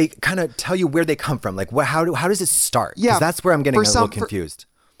do they kind of tell you where they come from? Like how does it start? Yeah, that's where I'm getting a little confused.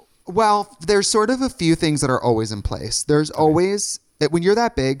 Well, there's sort of a few things that are always in place. There's always, when you're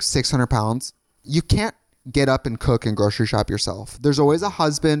that big, 600 pounds, you can't get up and cook and grocery shop yourself. There's always a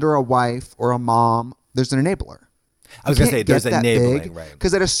husband or a wife or a mom. There's an enabler. I was going to say, there's enabling, right?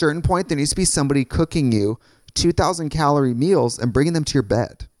 Because at a certain point, there needs to be somebody cooking you 2,000 calorie meals and bringing them to your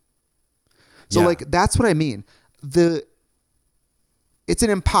bed. So like, that's what I mean. It's an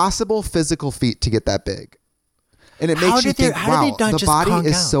impossible physical feat to get that big. And it makes you think, wow, the body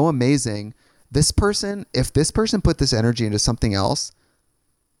is so amazing. if this person put this energy into something else,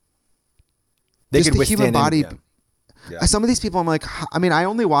 They just could the withstand human body. Yeah. Some of these people, I'm like, I mean, I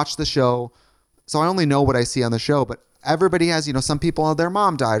only watch the show, so I only know what I see on the show, but everybody has, some people, their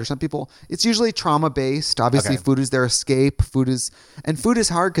mom died, or some people, it's usually trauma based. Obviously, Okay. food is their escape. Food is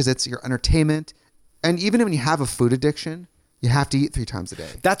hard because it's your entertainment. And even when you have a food addiction, you have to eat 3 times a day.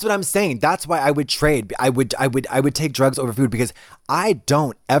 That's what I'm saying. That's why I would trade. I would take drugs over food because I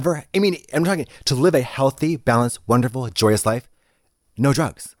don't ever. I mean, I'm talking to live a healthy, balanced, wonderful, joyous life. No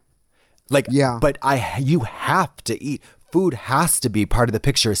drugs. Like, Yeah. But you have to eat. Food has to be part of the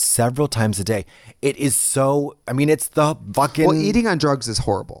picture several times a day. It is so. I mean, it's the fucking. Well, eating on drugs is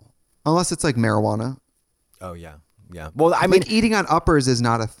horrible, unless it's like marijuana. Oh yeah, yeah. Well, I mean, But eating on uppers is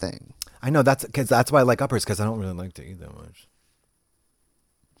not a thing. I know that's why I like uppers because I don't really like to eat that much.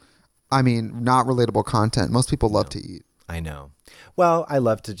 I mean, not relatable content. Most people love to eat. I know. Well, I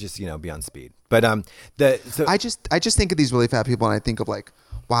love to just be on speed, but I just think of these really fat people, and I think of like,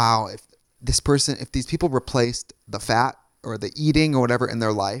 wow, if these people replaced the fat or the eating or whatever in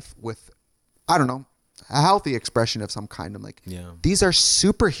their life with, I don't know, a healthy expression of some kind. I'm like, Yeah. these are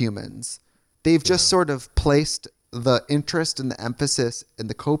superhumans. They've just sort of placed the interest and the emphasis and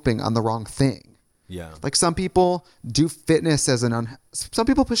the coping on the wrong thing. Yeah. Like some people do fitness as some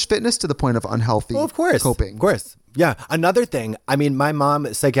people push fitness to the point of unhealthy Well, of course. coping. Of course. Yeah. Another thing, I mean, my mom,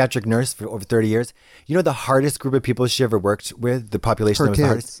 a psychiatric nurse for over 30 years, the hardest group of people she ever worked with, the population Her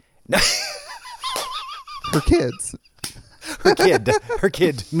that was the hardest. Her kids. Her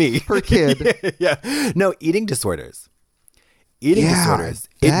kid, me. Her kid. Yeah. No, eating disorders. Eating disorders.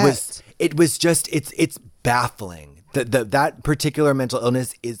 It was just, it's baffling. That particular mental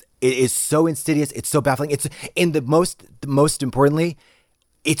illness is so insidious. It's so baffling. It's the most importantly,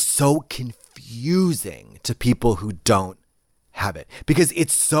 it's so confusing to people who don't have it because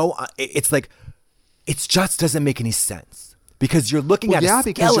it's like, it just doesn't make any sense because you're looking at a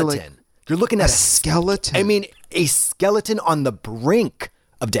skeleton. You're looking at a skeleton. I mean, a skeleton on the brink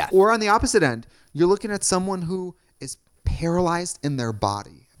of death. Or on the opposite end, you're looking at someone who is paralyzed in their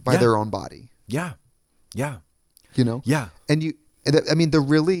body by their own body. Yeah. Yeah. Yeah. And the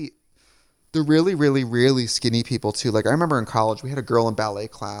really, really, really skinny people too. Like I remember in college, we had a girl in ballet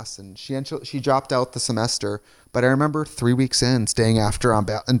class and she dropped out the semester. But I remember 3 weeks in staying after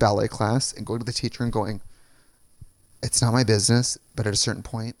in ballet class and going to the teacher and going, it's not my business. But at a certain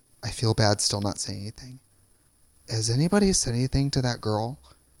point, I feel bad still not saying anything. Has anybody said anything to that girl?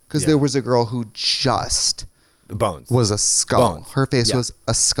 Because there was a girl who just bones was a skull. Bones. Her face was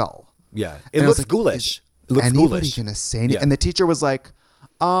a skull. Yeah. And It I was looks like, ghoulish. It Is looks anybody ghoulish. gonna say anything? Yeah. And the teacher was like,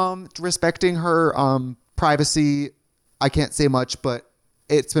 respecting her privacy, I can't say much, but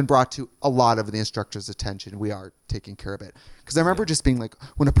it's been brought to a lot of the instructor's attention. We are taking care of it. Because I remember just being like,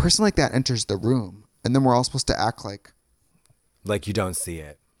 when a person like that enters the room, and then we're all supposed to act like you don't see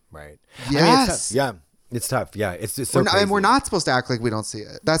it, right? Yes. It's tough. Yeah, it's just so crazy. and we're not supposed to act like we don't see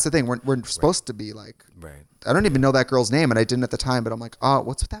it. That's the thing. We're supposed to be like, Right. I don't even know that girl's name, and I didn't at the time, but I'm like, oh,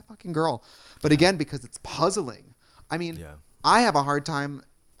 what's with that fucking girl? But again, because it's puzzling. I mean, I have a hard time.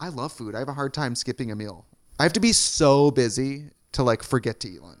 I love food. I have a hard time skipping a meal. I have to be so busy to like forget to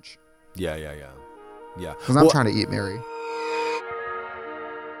eat lunch. Yeah. Because I'm trying to eat Mary.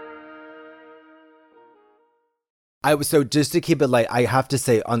 So just to keep it light, I have to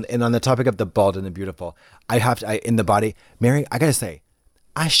say on the topic of the bald and the beautiful, in the body, Mary, I gotta say,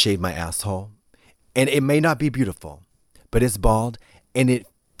 I shave my asshole, and it may not be beautiful, but it's bald and it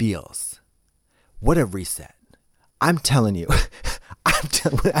feels. What a reset! I'm telling you, I'm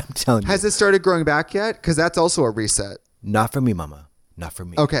telling you. Has it started growing back yet? Because that's also a reset. Not for me, Mama. Not for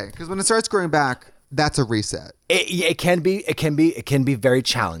me. Okay, because when it starts growing back, that's a reset. It can be very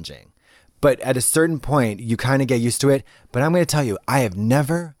challenging, but at a certain point, you kind of get used to it. But I'm going to tell you, I have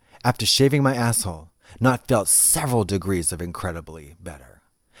never, after shaving my asshole, not felt several degrees of incredibly better.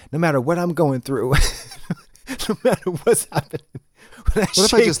 No matter what I'm going through, no matter what's happening. What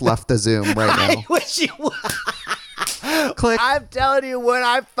if I just left the Zoom right now? I wish you would. Click. I'm telling you, when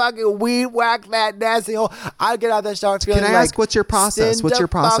I fucking weed whack that nasty hole, I get out of the shower feeling Can I ask what's your process? What's your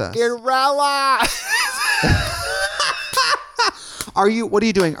process? Cinderella. What are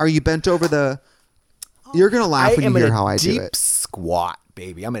you doing? Are you bent over the... You're going to laugh when you hear how I do it. Deep squat,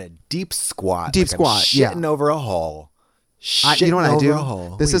 baby. I'm in a deep squat. Deep squat, shitting over a hole. You know what I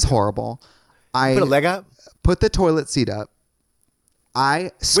do? This is horrible. I put a leg up? Put the toilet seat up.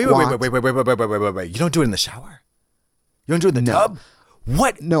 I squat. Wait. You don't do it in the shower? You don't do it in the tub?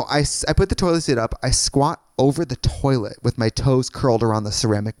 What? No, I put the toilet seat up. I squat over the toilet with my toes curled around the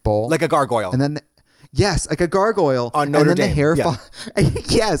ceramic bowl. Like a gargoyle. And then, Yes, like a gargoyle. On Notre and then Dame. the hair Yeah.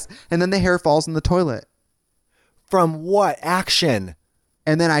 yes, and then the hair falls in the toilet. From what action?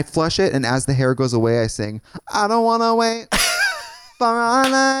 And then I flush it, and as the hair goes away, I sing, I don't want to wait for our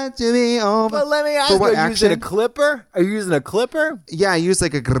life to be over. But let me ask For you, what are you using a action? clipper? Are you using a clipper? Yeah, I use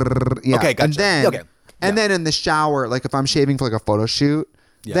like a grrr, yeah. Okay, gotcha. And then, Okay. and then in the shower, like if I'm shaving for like a photo shoot,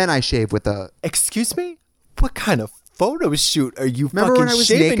 Yeah. then I shave with a... Excuse me? What kind of photo shoot are you Remember fucking when I was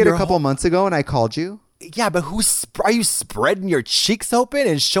shaving naked your a couple months ago and I called you? Yeah, but are you spreading your cheeks open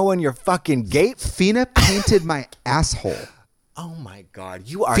and showing your fucking gape? Fina painted my asshole. Oh my God,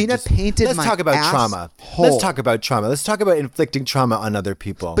 you are. Fina painted Let's my talk about trauma. Let's talk about trauma. Let's talk about inflicting trauma on other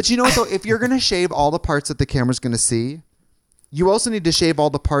people. But you know what though? If you're going to shave all the parts that the camera's going to see, you also need to shave all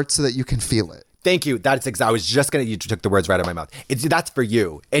the parts so that you can feel it. Thank you. That's exactly. I was just gonna. You took the words right out of my mouth. That's for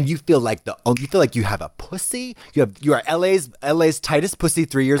you, and you feel like you have a pussy. You are LA's tightest pussy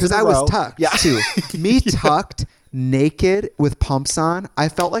 3 years in a row. Because I was tucked too. Me Yeah. tucked, naked, with pumps on. I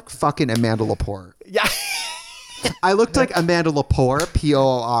felt like fucking Amanda Lepore. Yeah. I looked like Amanda Lepore,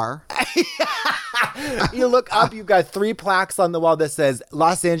 P-O-O-R. You look up. You've got 3 plaques on the wall that says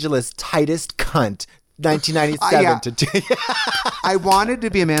Los Angeles tightest cunt. 1997 yeah. to 2. I wanted to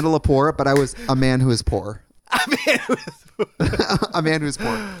be Amanda Lepore, but I was a man who is poor. A man who's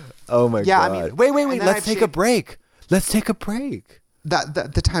poor. Oh my Yeah, I God. mean, wait. and then Let's I've take a shaved- break. Let's take a break.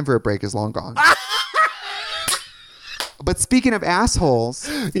 The time for a break is long gone. But speaking of assholes,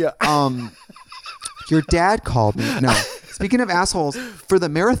 Yeah. your dad called me. No. Speaking of assholes, for the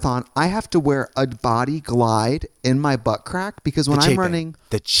marathon, I have to wear a body glide in my butt crack because when I'm chafing. running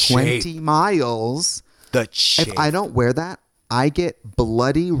The 20 miles, if I don't wear that, I get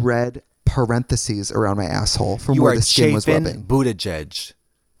bloody red parentheses around my asshole from you where are the skin was chafing rubbing. Buttigieg.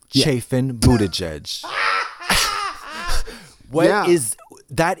 Yeah. Chafing Buttigieg. What is Yeah.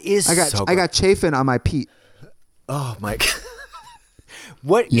 that? Is I got chafing on my Pete. Oh my God.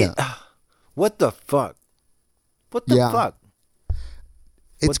 What? Yeah. What the fuck? What the Yeah. fuck?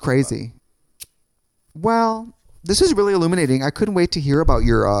 It's What the crazy. Well, this was really illuminating. I couldn't wait to hear about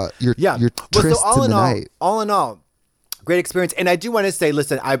your Yeah. your trysts in the night. all in all, great experience. And I do want to say,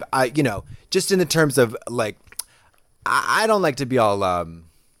 listen, I just in the terms of like, I don't like to be all. I'll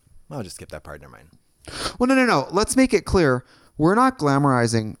just skip that part. Never mind. Well, no. Let's make it clear. We're not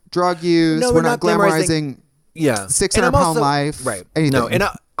glamorizing drug use. No, we're not glamorizing Yeah, 600-pound life. Right. Anything. No,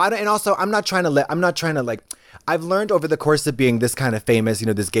 and also I'm not trying to like. I've learned over the course of being this kind of famous,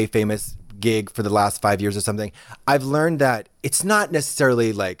 this gay famous gig for the last 5 years or something. I've learned that it's not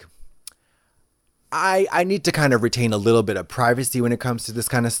necessarily like. I need to kind of retain a little bit of privacy when it comes to this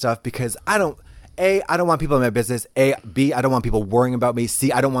kind of stuff because I don't want people in my business. B, I don't want people worrying about me.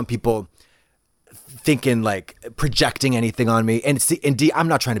 C, I don't want people thinking like projecting anything on me. And D, I'm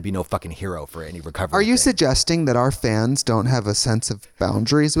not trying to be no fucking hero for any recovery. Are you thing. suggesting that our fans don't have a sense of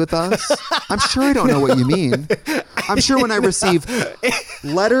boundaries with us? I'm sure I don't know what you mean. I'm sure when I receive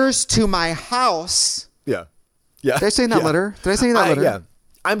letters to my house. Yeah. Did I say in that letter? Did I say in that letter? Yeah.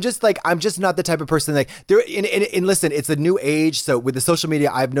 I'm just not the type of person like there. And listen, it's a new age. So with the social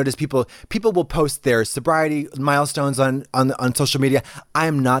media, I've noticed people will post their sobriety milestones on social media. I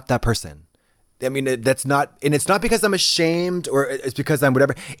am not that person. I mean, that's not, and it's not because I'm ashamed or it's because I'm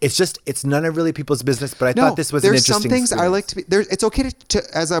whatever. It's just, it's none of really people's business. But I thought this was an interesting There's some things I like to be there. It's okay to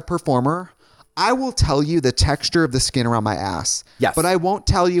as a performer, I will tell you the texture of the skin around my ass. Yes. But I won't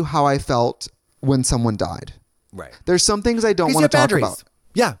tell you how I felt when someone died. Right. There's some things I don't want to talk boundaries. about.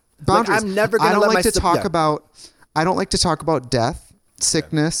 Yeah. Boundaries. Like, I'm never going to I don't let like to talk yeah. about. I don't like to talk about death,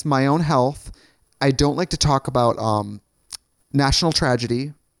 sickness, my own health. I don't like to talk about national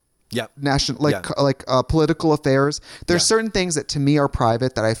tragedy. Yeah. Political affairs. There's Yeah. certain things that to me are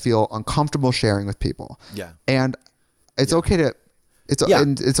private that I feel uncomfortable sharing with people. Yeah. And it's okay to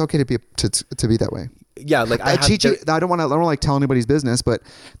and it's okay to be that way. Yeah, like I Chi-Chi, I don't want to like tell anybody's business, but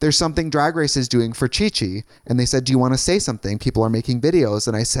there's something Drag Race is doing for Chi-Chi, and they said, "Do you want to say something?" People are making videos,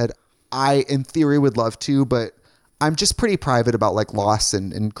 and I said, "I in theory would love to, but I'm just pretty private about like loss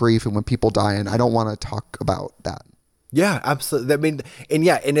and grief and when people die, and I don't want to talk about that." Yeah, absolutely. I mean, and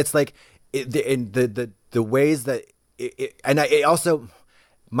yeah, and it's like, in the ways that, it also,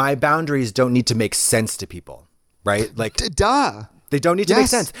 my boundaries don't need to make sense to people, right? Like, Duh. They don't need to make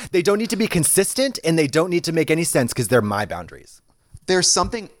Yes. sense. They don't need to be consistent, and they don't need to make any sense because they're my boundaries. There's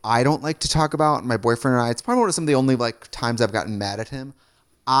something I don't like to talk about. My boyfriend and I, it's probably one of some of the only like times I've gotten mad at him.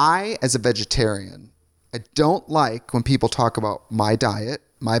 I, as a vegetarian, I don't like when people talk about my diet,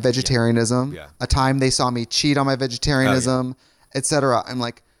 my vegetarianism, Yeah. a time they saw me cheat on my vegetarianism, etc. I'm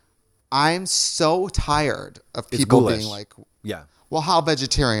like, I'm so tired of people ghoulish. being like, Yeah. well, how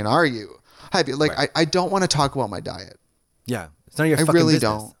vegetarian are you? Have you, like, Right. I don't want to talk about my diet. Yeah. It's none of your I fucking really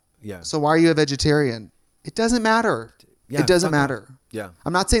business. don't. Yeah. So why are you a vegetarian? It doesn't matter. Yeah, It doesn't fuck it. matter. Yeah.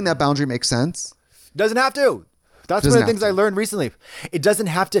 I'm not saying that boundary makes sense. Doesn't have to. That's Doesn't one of the have things to. I learned recently. It doesn't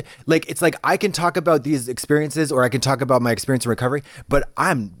have to, like, it's like I can talk about these experiences or I can talk about my experience in recovery, but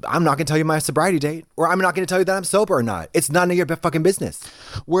I'm not going to tell you my sobriety date or I'm not going to tell you that I'm sober or not. It's none of your fucking business.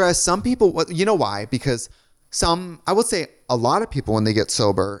 Whereas some people, you know why? Because I would say a lot of people, when they get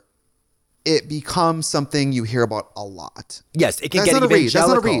sober, it becomes something you hear about a lot. Yes, it can That's get not a read. That's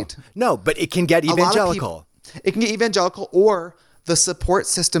not a evangelical. read. No, but it can get A lot of evangelical. people- it can get evangelical, or the support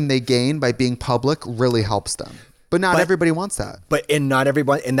system they gain by being public really helps them. But not everybody wants that. But not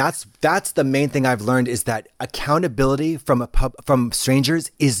everyone, and that's the main thing I've learned is that accountability from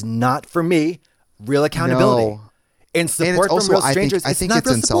strangers is not for me real accountability. No. And And support it's also, from real strangers, I think not it's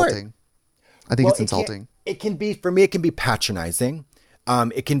real support. insulting. I think Well, it's insulting. It can be, for me, it can be patronizing.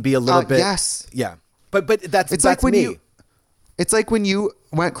 It can be a little bit. Yes. Yeah. But that's like when me. It's like when you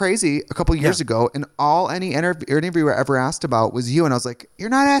went crazy a couple years ago, and all any interviewer ever asked about was you, and I was like, "You're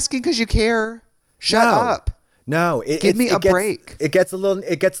not asking because you care. Shut up. No, Give me a break." It gets a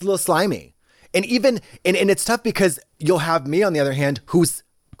little slimy, and it's tough because you'll have me on the other hand, who's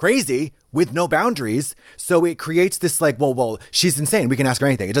crazy with no boundaries. So it creates this like, well, she's insane. We can ask her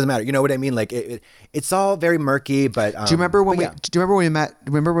anything. It doesn't matter. You know what I mean? Like it's all very murky. But Do you remember when we met?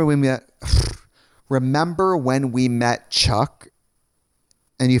 Remember when we met Chuck,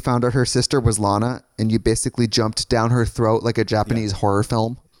 and you found out her sister was Lana, and you basically jumped down her throat like a Japanese horror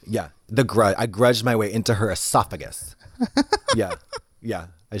film? Yeah, I grudged my way into her esophagus. yeah,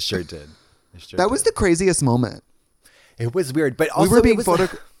 I sure did. That was the craziest moment. It was weird, but also We were being it was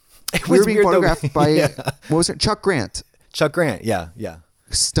photographed by Yeah. what was it? Chuck Grant. Chuck Grant. Yeah.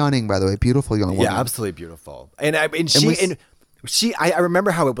 Stunning, by the way, beautiful young woman. Yeah, absolutely beautiful. She, I remember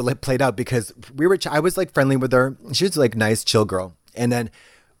how it played out because I was like friendly with her. She was like nice, chill girl. And then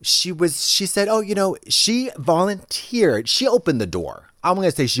she said, oh, she volunteered. She opened the door. I'm going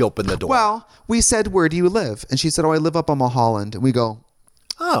to say she opened the door. Well, we said, where do you live? And she said, oh, I live up on Mulholland. And we go,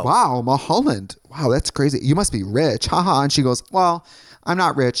 oh, wow, Mulholland. Wow, that's crazy. You must be rich. Haha. And she goes, well, I'm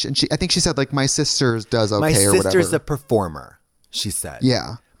not rich. And I think she said like my sister's does okay or whatever. My sister's a performer, she said.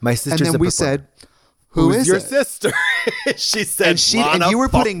 Yeah. My sister's a performer. And then we said, who's your it? sister? She said, and you were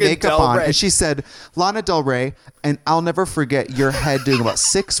putting makeup on, and she said, Lana Del Rey, and I'll never forget your head doing about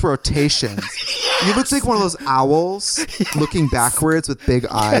 6 rotations. Yes. You looked like one of those owls looking backwards with big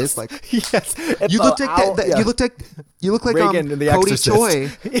eyes. Like, yes, you looked like you look like Reagan in The Cody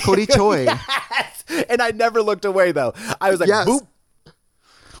Exorcist. Choi. Cody Choi. Yes. And I never looked away though. I was like, yes. boop.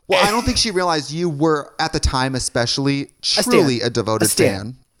 Well, I don't think she realized you were at the time, especially truly a devoted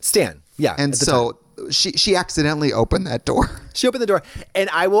fan. Stan. Yeah. And so she accidentally opened that door. She opened the door, and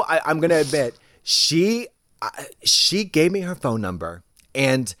I'm going to admit she gave me her phone number,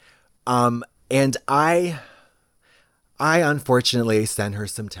 and I unfortunately sent her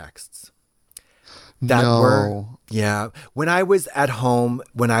some texts that were when I was at home,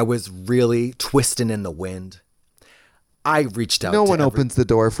 when I was really twisting in the wind. I reached out. No one opens the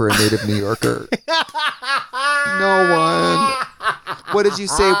door for a native New Yorker. No one. What did you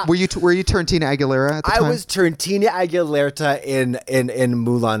say? Were you Tarantino Aguilera at the time? I was Tarantino Aguilera in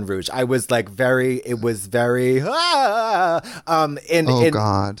Moulin Rouge. I was like it was very God.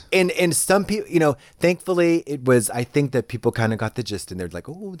 And some people, thankfully it was, I think that people kind of got the gist, and they're like,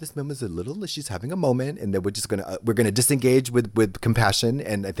 oh, this mama's she's having a moment, and then we're gonna disengage with compassion,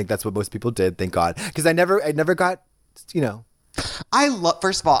 and I think that's what most people did, thank God, because I never got.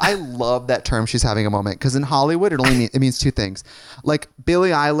 First of all, I love that term, she's having a moment, because in Hollywood it means 2 things. Like Billie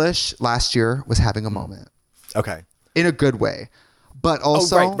Eilish last year was having a moment. Okay. In a good way. But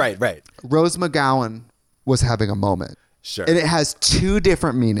also right. Rose McGowan was having a moment. Sure. And it has 2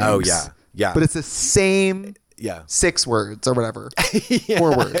 different meanings. Oh yeah. But it's the same 6 words or whatever.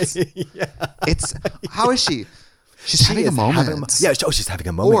 4 words. Yeah. It's how is she? She's having a moment. She's having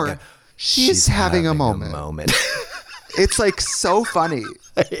a moment. Or she's having a moment. It's like so funny.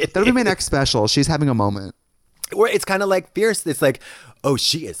 That'll be my next special. She's having a moment. Or it's kind of like fierce. It's like, oh,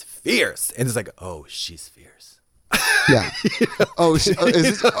 she is fierce. And it's like, oh, she's fierce. Yeah. Oh, is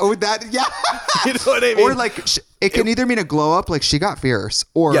this, that, yeah. You know what I mean? Or like, it can either mean a glow up, like she got fierce,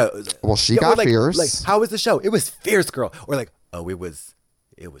 or, she got like, fierce. Like, how was the show? It was fierce, girl. Or like, oh, it was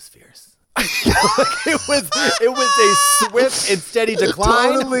fierce. It was a swift and steady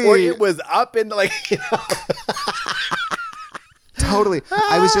decline, Totally. or it was up and like, Totally.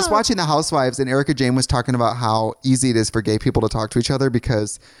 I was just watching The Housewives, and Erica Jane was talking about how easy it is for gay people to talk to each other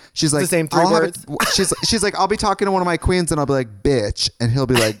because she's like, the same three words. She's like, I'll be talking to one of my queens, and I'll be like, bitch, and he'll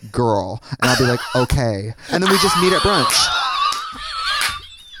be like, girl, and I'll be like, okay, and then we just meet at brunch.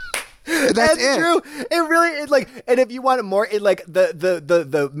 That's it. True. It really like, and if you want it more, it like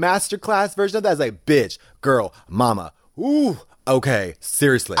the master class version of that is like, bitch, girl, mama. Ooh, okay,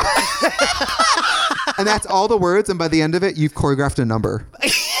 seriously. And that's all the words, and by the end of it, you've choreographed a number.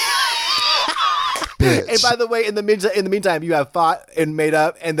 Bitch. And by the way, in the meantime, you have fought and made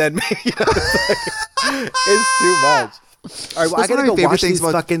up, and then it's too much. All right, well, I gotta go wash these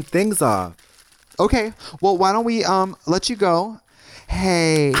fucking things off. Okay, well, why don't we let you go?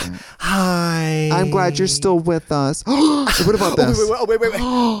 Hey, hi. I'm glad you're still with us. What about this? Wait.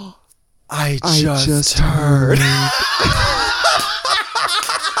 I just heard.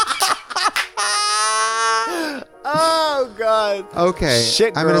 Oh God. Okay.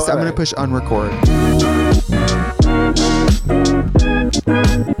 Shit, I'm girl. gonna push unrecord.